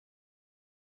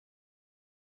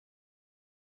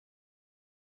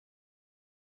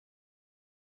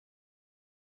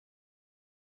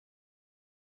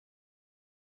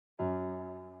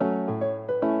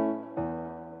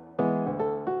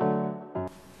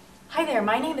Hi there,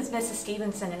 my name is Mrs.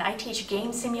 Stevenson and I teach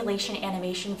game simulation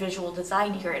animation visual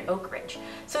design here at Oak Ridge.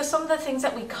 So some of the things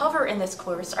that we cover in this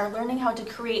course are learning how to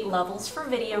create levels for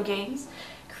video games,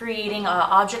 creating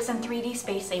objects in 3D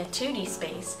space and 2D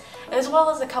space, as well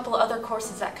as a couple of other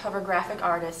courses that cover graphic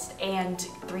artist and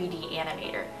 3D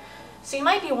animator. So you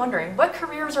might be wondering, what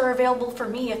careers are available for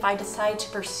me if I decide to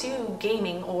pursue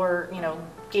gaming or,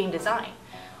 game design?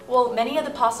 Well, many of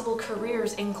the possible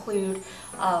careers include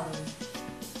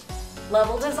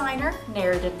level designer,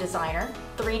 narrative designer,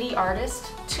 3D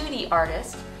artist, 2D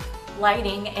artist,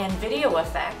 lighting and video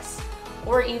effects,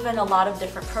 or even a lot of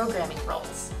different programming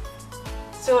roles.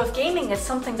 So if gaming is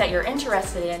something that you're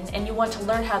interested in and you want to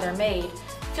learn how they're made,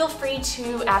 feel free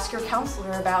to ask your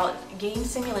counselor about game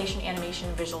simulation animation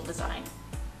and visual design.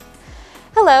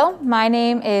 Hello, my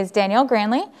name is Danielle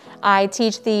Granley. I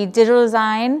teach the digital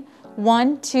design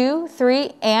 1, 2,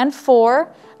 3, and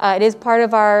 4. It is part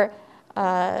of our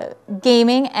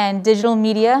gaming and digital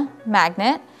media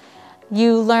magnet.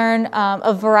 You learn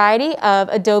a variety of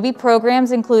Adobe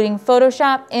programs including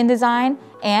Photoshop, InDesign,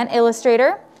 and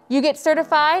Illustrator. You get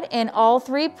certified in all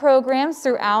 3 programs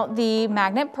throughout the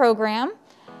magnet program,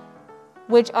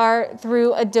 which are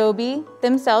through Adobe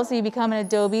themselves, so you become an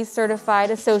Adobe certified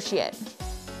associate.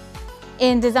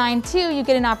 In Design 2, you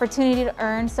get an opportunity to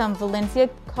earn some Valencia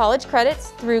College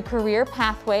credits through Career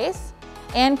Pathways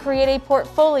and create a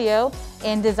portfolio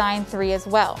in Design 3 as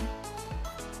well.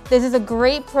 This is a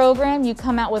great program. You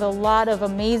come out with a lot of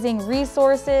amazing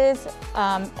resources,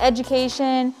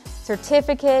 education,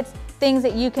 certificates, things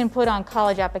that you can put on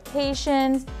college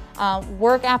applications,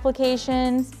 work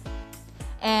applications,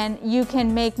 and you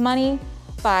can make money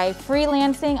by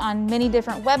freelancing on many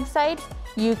different websites.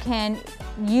 You can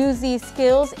use these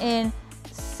skills in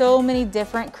so many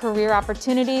different career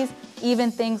opportunities,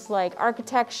 even things like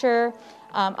architecture,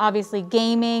 obviously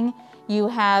gaming. You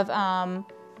have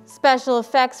special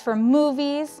effects for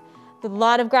movies. A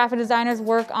lot of graphic designers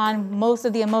work on most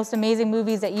of the most amazing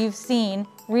movies that you've seen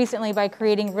recently by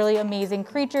creating really amazing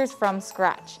creatures from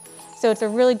scratch. So it's a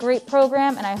really great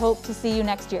program and I hope to see you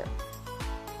next year.